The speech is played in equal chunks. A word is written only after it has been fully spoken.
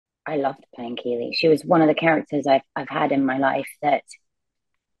I loved playing Keeley. She was one of the characters I've had in my life that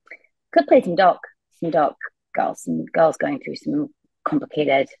could play some dark girls, some girls going through some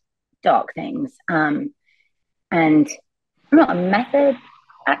complicated, dark things. And I'm not a method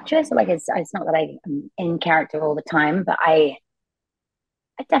actress. Like it's not that I'm in character all the time, but I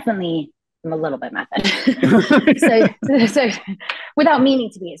definitely am a little bit method. So without meaning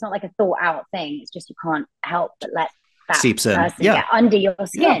to be, it's not like a thought out thing. It's just you can't help but let that Seeps in. person Yeah. get under your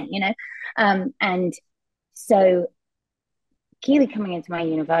Yeah. skin, And so Keely coming into my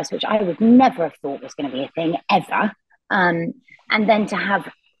universe, which I would never have thought was going to be a thing ever, and then to have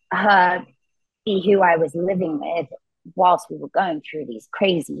her be who I was living with whilst we were going through these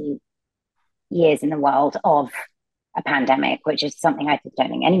crazy years in the world of a pandemic, which is something I don't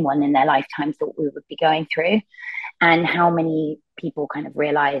think anyone in their lifetime thought we would be going through, and how many people kind of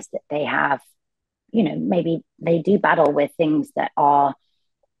realize that they have, maybe they do battle with things that are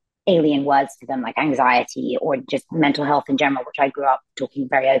alien words to them, like anxiety or just mental health in general, which I grew up talking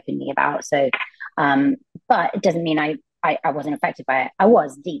very openly about. So, but it doesn't mean I wasn't affected by it. I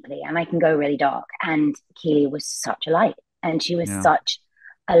was deeply, and I can go really dark. And Keely was such a light, and she was Yeah. such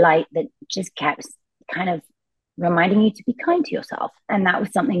a light that just kept kind of reminding you to be kind to yourself. And that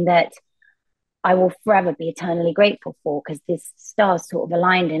was something that I will forever be eternally grateful for, because this stars sort of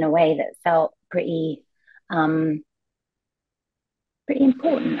aligned in a way that felt um, pretty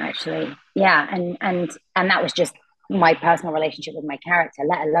important, actually. Yeah, and that was just my personal relationship with my character,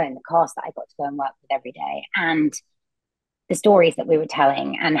 let alone the cast that I got to go and work with every day, and the stories that we were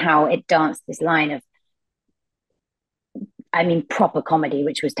telling, and how it danced this line of, I mean, proper comedy,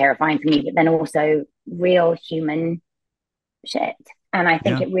 which was terrifying for me, but then also real human shit. And I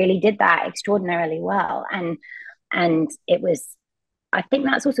think Yeah. it really did that extraordinarily well. And it was, I think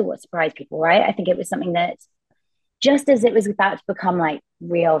that's also what surprised people, right? I think it was something that, just as it was about to become like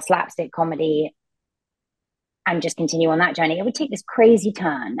real slapstick comedy and just continue on that journey, it would take this crazy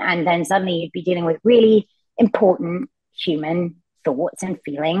turn. And then suddenly you'd be dealing with really important human thoughts and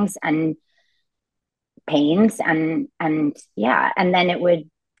feelings and pains, and yeah, and then it would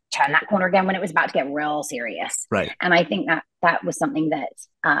turn that corner again when it was about to get real serious. Right. And I think that that was something that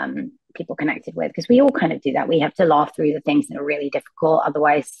people connected with, because we all kind of do that. We have to laugh through the things that are really difficult,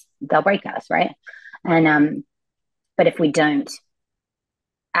 otherwise they'll break us, right? And but if we don't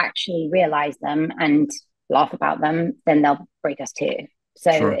actually realize them and laugh about them, then they'll break us too.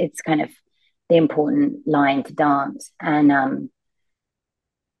 So Sure. it's kind of the important line to dance. And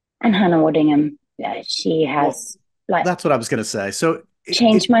Hannah Waddingham, yeah, she Well, has like that's what I was going to say. So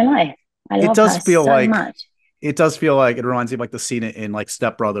changed my life. I it love does her feel so like much. it reminds me of like the scene in like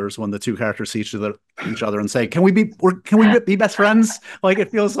Step Brothers when the two characters see each other and say, can we be best friends? Like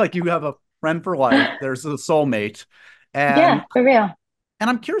it feels like you have a friend for life. There's a soulmate. And Yeah, for real.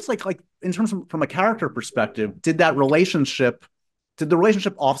 I'm curious, like in terms of from a character perspective, did the relationship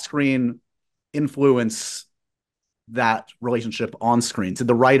off screen influence that relationship on screen? Did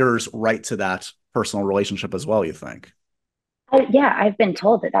the writers write to that personal relationship as well, you think? Oh, yeah, I've been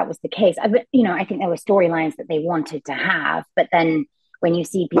told that that was the case. I think there were storylines that they wanted to have, but then when you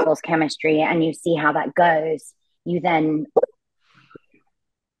see people's chemistry and you see how that goes, you then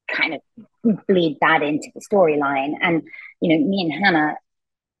kind of bleed that into the storyline. And me and Hannah,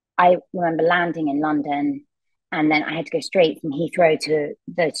 I remember landing in London, and then I had to go straight from Heathrow to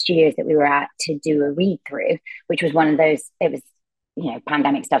the studios that we were at to do a read through, which was one of those, it was,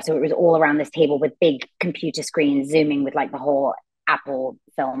 pandemic stuff. So it was all around this table with big computer screens zooming with like the whole Apple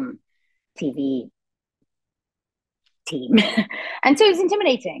film TV team. And so it was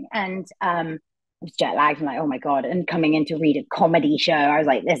intimidating. And I was jet lagged and like, oh my God. And coming in to read a comedy show, I was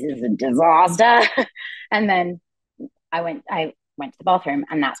like, this is a disaster. And then I went to the bathroom,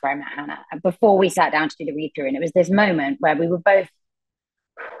 and that's where I met Hannah. And before we sat down to do the read through, and it was this moment where we were both,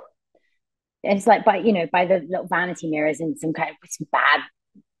 it's like by the little vanity mirrors and some kind of some bad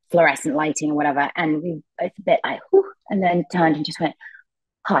fluorescent lighting or whatever. And we both a bit like, whew, and then turned and just went,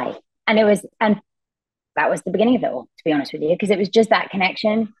 hi. And that was the beginning of it all, to be honest with you, because it was just that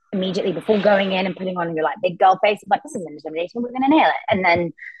connection immediately before going in and putting on your like big girl face, like, this is intimidation, we're going to nail it. And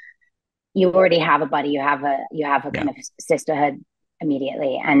then you already have a buddy, you have a Yeah. kind of sisterhood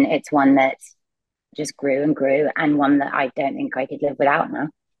immediately, and it's one that just grew and grew, and one that I don't think I could live without now.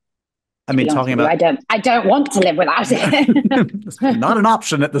 I To mean, be honest talking with you, about I don't want to live without it. not an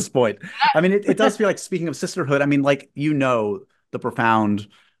option at this point. I mean, it does feel like, speaking of sisterhood, I mean, like, the profound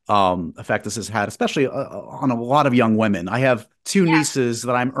effect this has had, especially on a lot of young women. I have two Yeah. nieces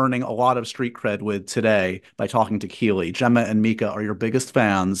that I'm earning a lot of street cred with today by talking to Keeley. Gemma and Mika are your biggest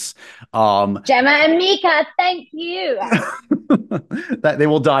fans. Gemma and Mika, thank you. That they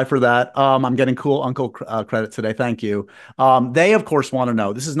will die for that. I'm getting cool uncle credit today. Thank you. They of course want to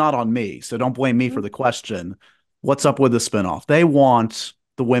know. This is not on me, so don't blame me for the question. What's up with the spinoff? They want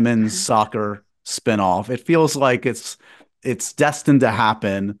the women's soccer spinoff. It feels like it's destined to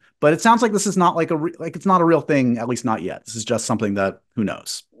happen, but it sounds like this is not like like it's not a real thing, at least not yet. This is just something that who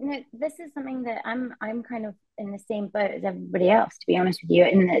knows. No, this is something that I'm kind of in the same boat as everybody else, to be honest with you,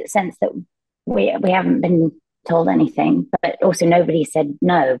 in the sense that we haven't been told anything, but also nobody said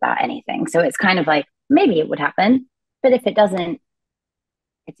no about anything. So it's kind of like maybe it would happen, but if it doesn't,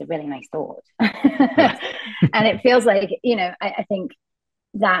 it's a really nice thought. Yeah. And it feels like, I think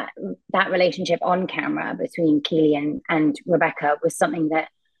that that relationship on camera between Keely and Rebecca was something that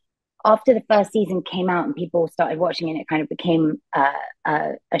after the first season came out and people started watching it, it kind of became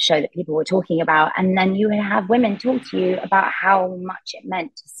a show that people were talking about. And then you would have women talk to you about how much it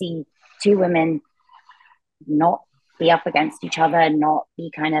meant to see two women not be up against each other, not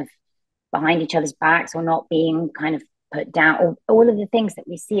be kind of behind each other's backs, or not being kind of put down, or all of the things that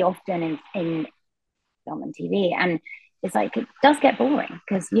we see often in film and TV. And it's like, it does get boring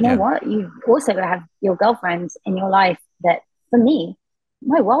because you know Yeah. what? You also have your girlfriends in your life that, for me,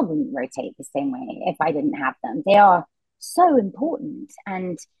 my world wouldn't rotate the same way if I didn't have them. They are so important.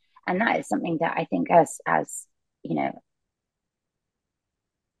 And that is something that I think as you know,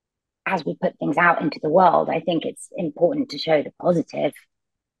 as we put things out into the world, I think it's important to show the positive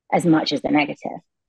as much as the negative.